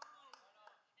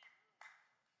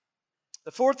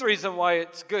 The fourth reason why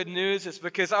it's good news is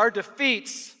because our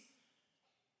defeats,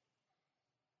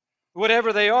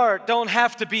 whatever they are, don't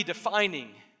have to be defining.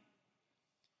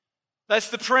 That's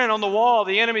the print on the wall.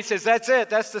 The enemy says, that's it.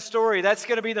 That's the story. That's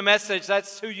going to be the message.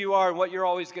 That's who you are and what you're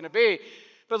always going to be.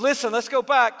 But listen, let's go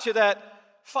back to that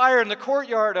fire in the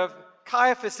courtyard of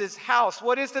Caiaphas' house.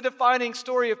 What is the defining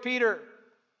story of Peter?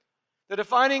 The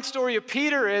defining story of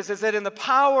Peter is that in the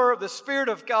power of the Spirit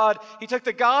of God, he took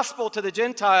the gospel to the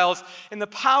Gentiles. In the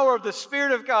power of the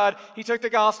Spirit of God, he took the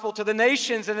gospel to the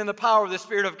nations. And in the power of the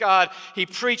Spirit of God, he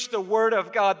preached the word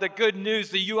of God, the good news,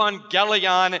 the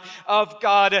euangelion of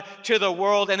God to the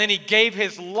world. And then he gave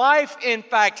his life. In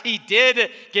fact, he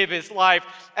did give his life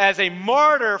as a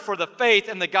martyr for the faith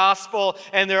and the gospel.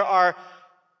 And there are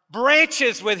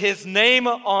branches with his name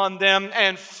on them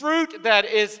and fruit that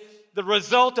is the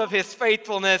result of his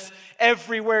faithfulness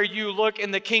everywhere you look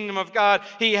in the kingdom of God.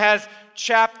 He has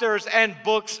chapters and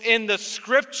books in the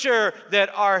scripture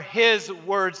that are his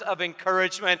words of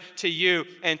encouragement to you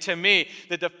and to me.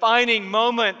 The defining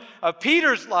moment of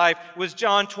Peter's life was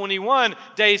John 21,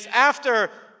 days after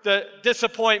the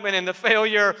disappointment and the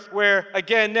failure, where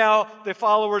again now the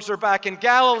followers are back in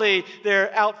Galilee.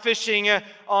 They're out fishing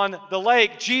on the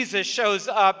lake. Jesus shows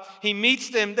up. He meets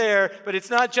them there, but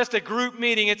it's not just a group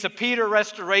meeting, it's a Peter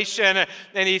restoration.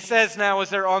 And he says now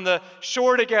as they're on the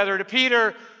shore together to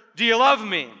Peter, "Do you love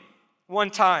me?" One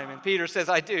time, and Peter says,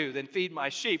 "I do, then feed my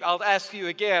sheep." I'll ask you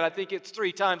again, I think it's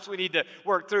 3 times we need to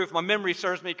work through. If my memory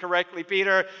serves me correctly,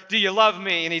 Peter, "Do you love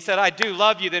me?" And he said, "I do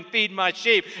love you, then feed my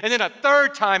sheep." And then a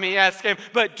 3rd time he asked him,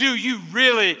 "But do you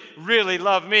really, really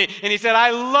love me?" And he said, "I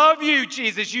love you,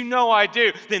 Jesus, you know I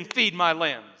do, then feed my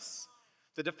lambs."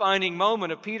 The defining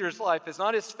moment of Peter's life is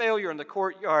not his failure in the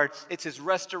courtyard, it's his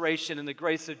restoration in the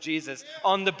grace of Jesus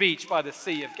on the beach by the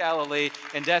Sea of Galilee.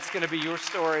 And that's going to be your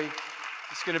story.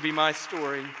 It's going to be my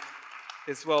story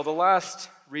as well. The last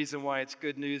reason why it's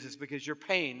good news is because your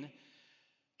pain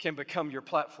can become your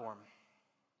platform.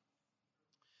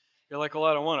 You're like, "Well,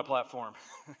 I don't want a platform."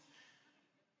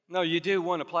 No, you do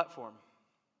want a platform.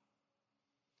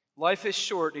 Life is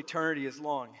short, eternity is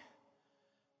long.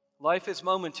 Life is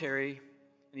momentary,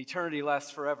 and eternity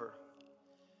lasts forever.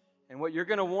 And what you're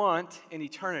going to want in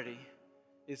eternity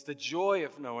is the joy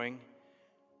of knowing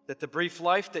that the brief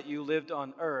life that you lived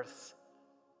on earth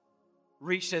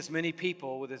reached as many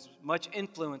people with as much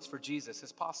influence for Jesus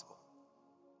as possible.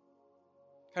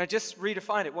 Can I just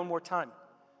redefine it one more time?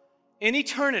 In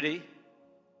eternity,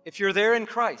 if you're there in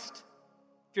Christ,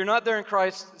 if you're not there in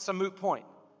Christ, it's a moot point.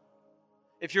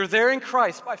 If you're there in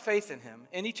Christ by faith in Him,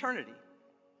 in eternity,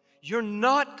 you're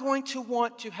not going to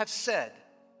want to have said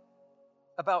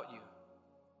about you,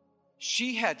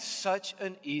 "She had such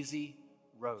an easy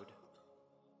road."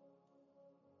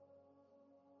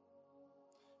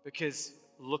 Because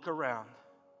look around.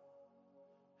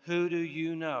 Who do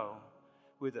you know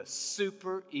with a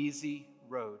super easy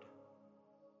road?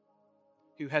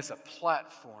 Who has a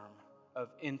platform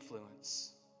of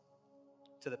influence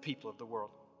to the people of the world?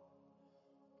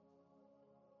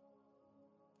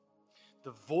 The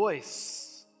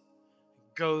voice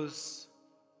goes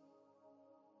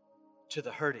to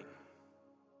the hurting,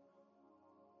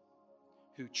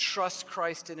 who trust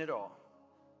Christ in it all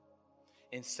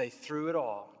and say, "Through it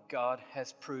all, God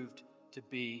has proved to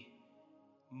be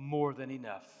more than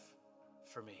enough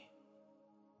for me."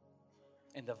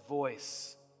 And the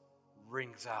voice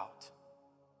rings out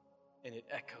and it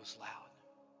echoes loud.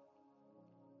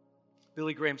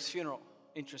 Billy Graham's funeral,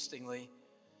 interestingly,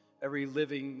 every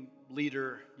living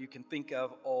leader you can think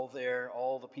of, all there,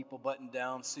 all the people buttoned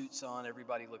down, suits on,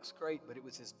 everybody looks great, but it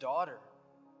was his daughter.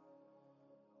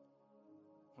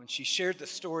 When she shared the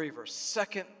story of her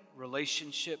second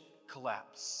relationship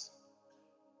collapse,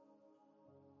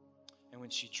 and when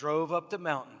she drove up the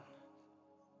mountain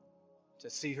to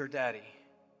see her daddy,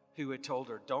 who had told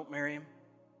her, "Don't marry him.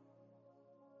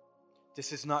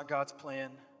 This is not God's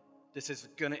plan. This is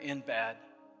going to end bad."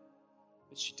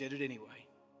 But she did it anyway.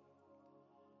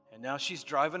 And now she's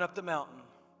driving up the mountain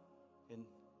in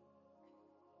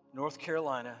North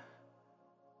Carolina.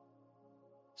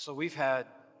 So we've had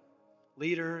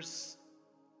leaders,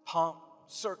 pomp,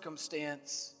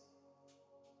 circumstance,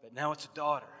 but now it's a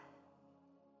daughter.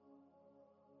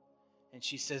 And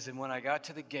she says, "And when I got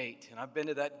to the gate," and I've been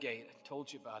to that gate, I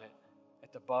told you about it,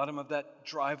 at the bottom of that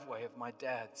driveway of my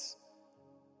dad's,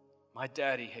 my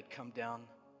daddy had come down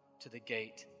to the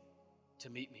gate to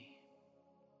meet me.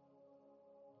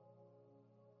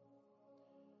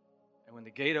 And when the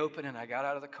gate opened and I got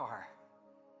out of the car,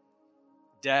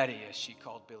 Daddy, as she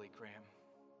called Billy Graham,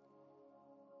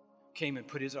 came and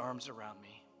put his arms around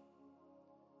me.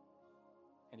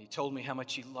 And he told me how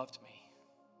much he loved me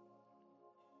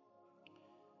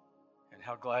and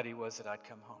how glad he was that I'd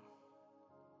come home.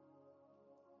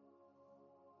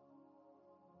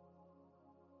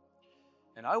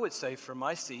 And I would say from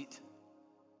my seat,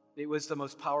 it was the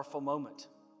most powerful moment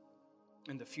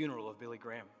in the funeral of Billy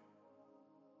Graham.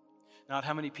 Not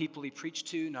how many people he preached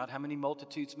to, not how many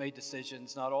multitudes made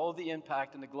decisions, not all of the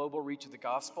impact and the global reach of the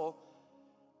gospel,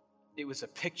 It was a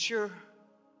picture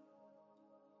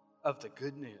of the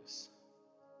good news,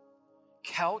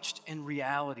 couched in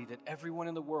reality that everyone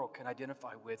in the world can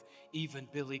identify with, even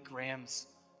Billy Graham's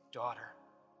daughter.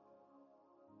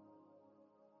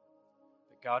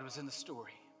 But God was in the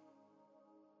story,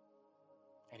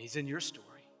 and He's in your story,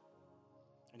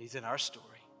 and He's in our story.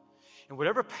 And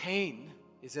whatever pain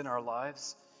is in our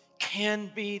lives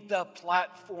can be the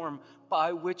platform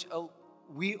by which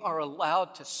we are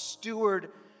allowed to steward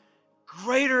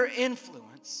greater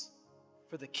influence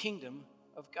for the kingdom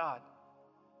of God.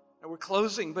 Now we're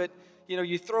closing, but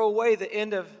you throw away the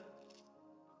end of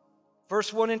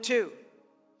verse 1 and 2.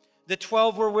 The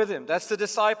 12 were with him. That's the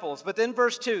disciples. But then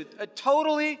verse 2, a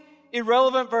totally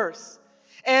irrelevant verse.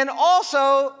 And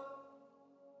also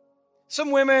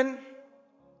some women.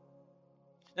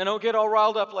 Now don't get all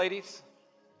riled up, ladies,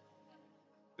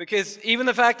 because even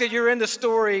the fact that you're in the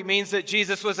story means that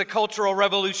Jesus was a cultural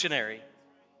revolutionary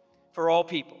for all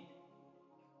people.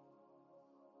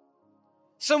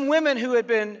 Some women who had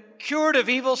been cured of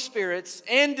evil spirits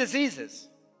and diseases.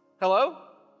 Hello?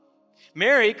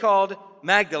 Mary, called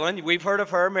Magdalene. We've heard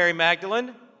of her, Mary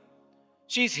Magdalene.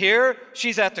 She's here.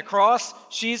 She's at the cross.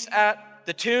 She's at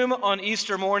the tomb on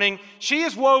Easter morning. She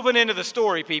is woven into the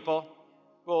story, people.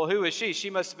 Well, who is she? She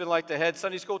must have been like the head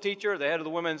Sunday school teacher, the head of the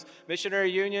Women's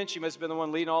Missionary Union. She must have been the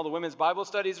one leading all the women's Bible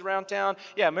studies around town.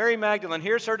 Yeah, Mary Magdalene.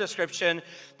 Here's her description,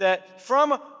 that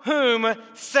from whom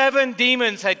 7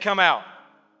 demons had come out.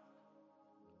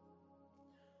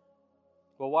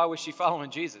 Well, why was she following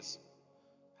Jesus?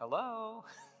 Hello?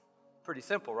 Pretty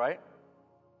simple, right?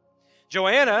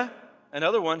 Joanna,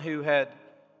 another one who had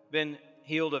been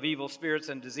healed of evil spirits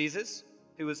and diseases,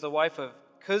 who was the wife of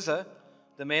Chuza,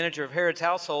 the manager of Herod's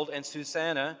household, and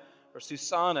Susanna,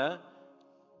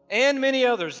 and many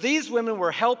others. These women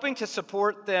were helping to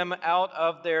support them out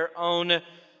of their own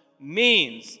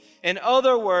means. In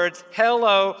other words,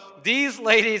 hello, these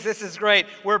ladies, this is great,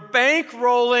 were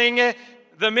bankrolling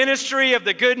the ministry of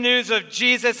the good news of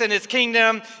Jesus and His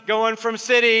kingdom, going from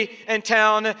city and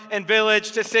town and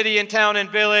village to city and town and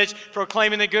village,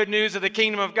 proclaiming the good news of the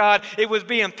kingdom of God. It was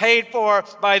being paid for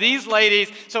by these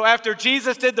ladies. So after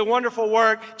Jesus did the wonderful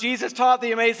work, Jesus taught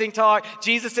the amazing talk,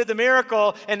 Jesus did the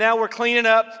miracle, and now we're cleaning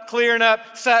up, clearing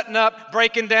up, setting up,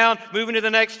 breaking down, moving to the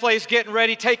next place, getting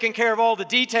ready, taking care of all the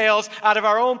details out of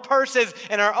our own purses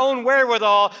and our own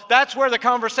wherewithal. That's where the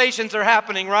conversations are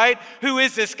happening, right? Who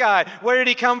is this guy? Where did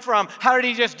he come from? How did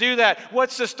he just do that?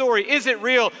 What's the story? Is it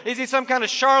real? Is he some kind of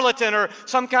charlatan or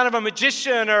some kind of a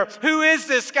magician? Or who is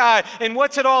this guy? And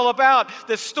what's it all about?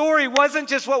 The story wasn't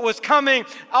just what was coming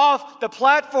off the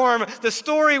platform. The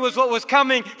story was what was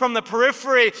coming from the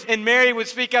periphery. And Mary would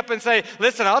speak up and say,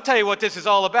 listen, I'll tell you what this is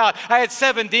all about. I had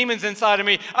 7 demons inside of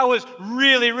me. I was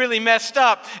really, really messed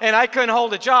up, and I couldn't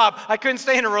hold a job. I couldn't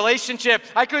stay in a relationship.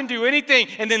 I couldn't do anything.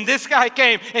 And then this guy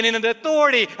came, and in the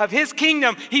authority of His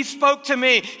kingdom, He spoke to me.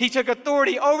 He took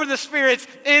authority over the spirits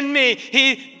in me.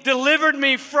 He delivered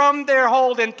me from their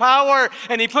hold and power,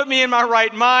 and He put me in my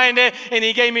right mind, and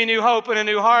He gave me new hope and a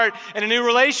new heart and a new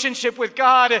relationship with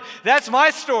God. That's my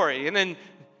story. And then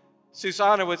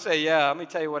Susanna would say, yeah, let me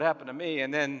tell you what happened to me.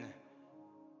 And then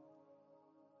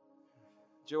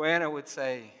Joanna would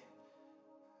say,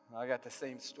 I got the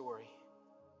same story.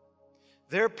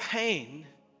 Their pain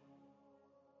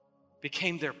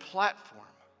became their platform.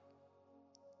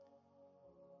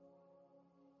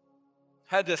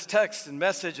 Had this text and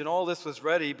message and all this was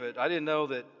ready, but I didn't know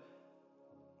that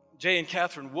Jay and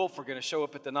Catherine Wolf were going to show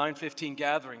up at the 9:15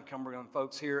 gathering, Cumberland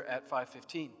folks, here at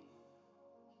 5:15.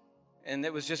 And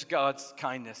it was just God's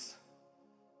kindness.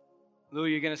 Lou,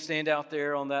 you're going to stand out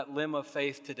there on that limb of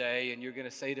faith today, and you're going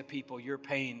to say to people, your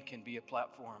pain can be a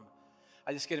platform.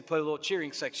 I just going to put a little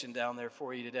cheering section down there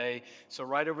for you today. So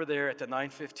right over there at the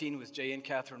 9:15 was Jay and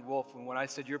Catherine Wolf, and when I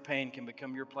said your pain can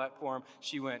become your platform,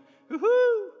 she went,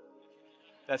 woohoo!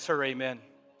 That's her amen.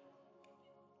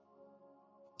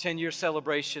 10-year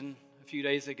celebration a few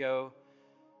days ago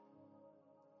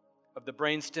of the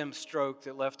brainstem stroke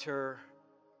that left her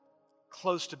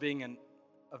close to being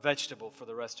a vegetable for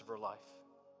the rest of her life.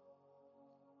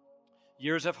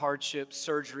 Years of hardship,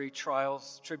 surgery,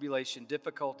 trials, tribulation,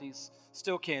 difficulties,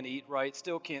 still can't eat right,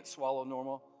 still can't swallow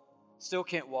normal, still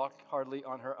can't walk hardly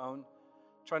on her own,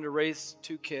 trying to raise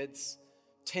 2 kids,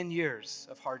 10 years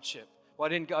of hardship. Why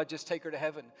didn't God just take her to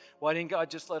heaven? Why didn't God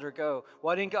just let her go?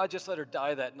 Why didn't God just let her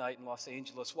die that night in Los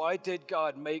Angeles? Why did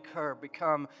God make her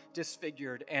become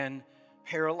disfigured and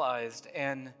paralyzed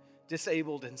and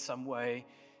disabled in some way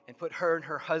and put her and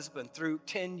her husband through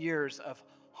 10 years of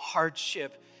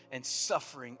hardship and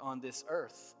suffering on this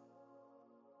earth?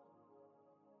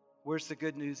 Where's the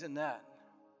good news in that?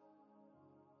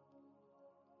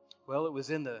 Well, it was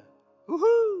in the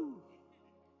woohoo.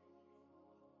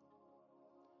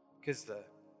 Because the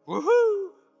woohoo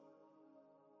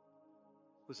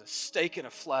was a stake and a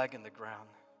flag in the ground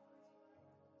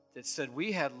that said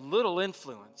we had little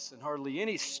influence and hardly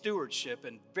any stewardship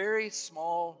and very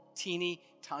small, teeny,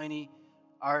 tiny,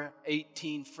 our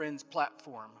 18 Friends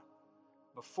platform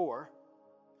before.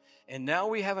 And now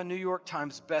we have a New York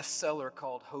Times bestseller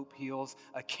called Hope Heals,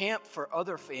 a camp for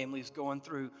other families going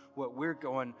through what we're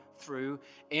going through,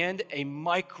 and a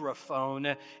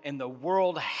microphone, and the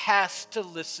world has to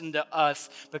listen to us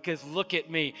because look at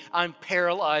me. I'm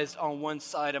paralyzed on one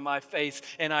side of my face,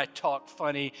 and I talk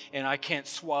funny, and I can't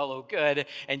swallow good,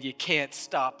 and you can't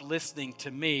stop listening to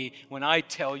me when I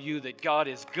tell you that God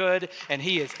is good, and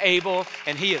He is able,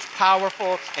 and He is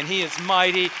powerful, and He is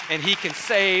mighty, and He can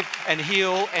save, and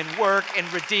heal, and work,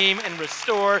 and redeem, and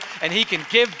restore, and He can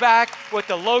give back what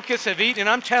the locusts have eaten. And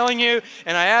I'm telling you,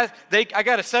 and I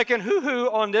got a second hoo-hoo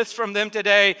on this from them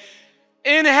today.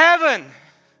 In heaven,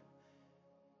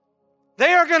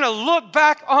 they are going to look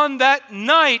back on that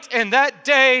night and that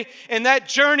day and that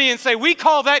journey and say, we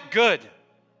call that good.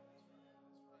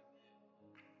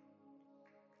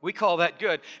 We call that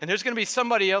good. And there's going to be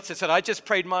somebody else that said, I just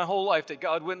prayed my whole life that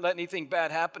God wouldn't let anything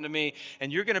bad happen to me.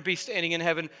 And you're going to be standing in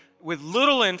heaven with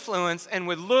little influence and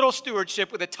with little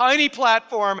stewardship, with a tiny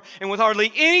platform and with hardly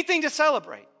anything to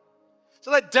celebrate. So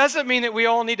that doesn't mean that we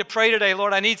all need to pray today,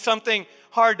 Lord, I need something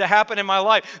hard to happen in my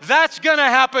life. That's going to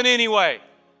happen anyway.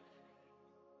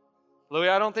 Louis,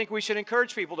 I don't think we should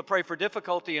encourage people to pray for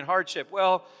difficulty and hardship.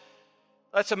 Well,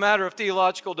 that's a matter of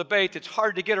theological debate. It's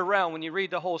hard to get around when you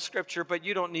read the whole Scripture, but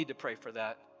you don't need to pray for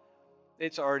that.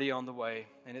 It's already on the way,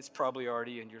 and it's probably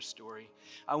already in your story.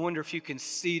 I wonder if you can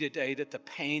see today that the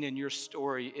pain in your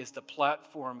story is the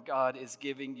platform God is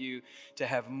giving you to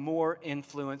have more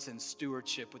influence and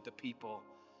stewardship with the people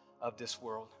of this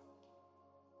world.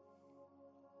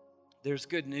 There's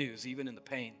good news, even in the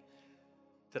pain,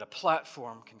 that a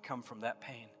platform can come from that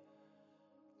pain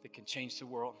that can change the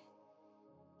world.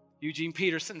 Eugene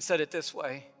Peterson said it this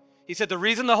way. He said, the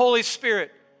reason the Holy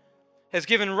Spirit has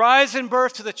given rise and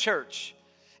birth to the church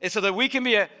is so that we can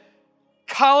be a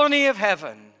colony of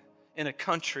heaven in a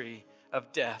country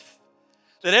of death.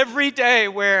 That every day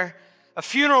where a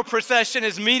funeral procession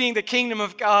is meeting the kingdom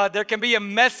of God, there can be a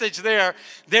message there.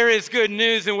 There is good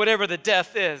news in whatever the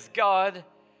death is. God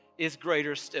is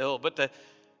greater still. But the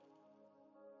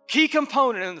key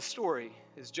component in the story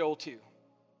is Joel 2.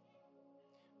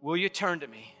 Will you turn to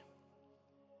me?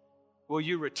 Will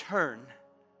you return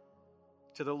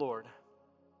to the Lord?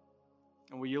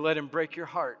 And will you let Him break your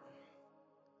heart?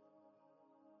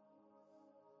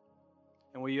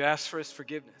 And will you ask for His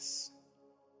forgiveness?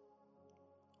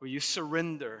 Will you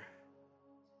surrender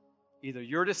either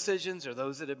your decisions or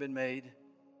those that have been made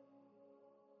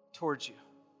towards you?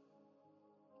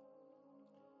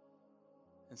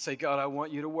 And say, God, I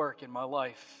want you to work in my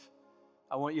life.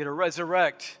 I want you to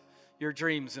resurrect your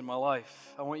dreams in my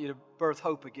life. I want you to birth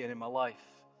hope again in my life.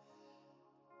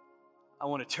 I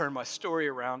want to turn my story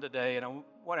around today, and I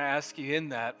want to ask you in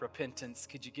that repentance,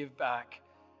 could you give back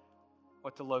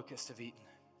what the locusts have eaten?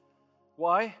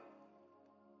 Why?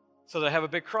 So that I have a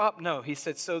big crop? No, He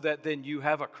said so that then you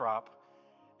have a crop,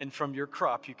 and from your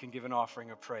crop you can give an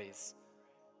offering of praise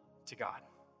to God.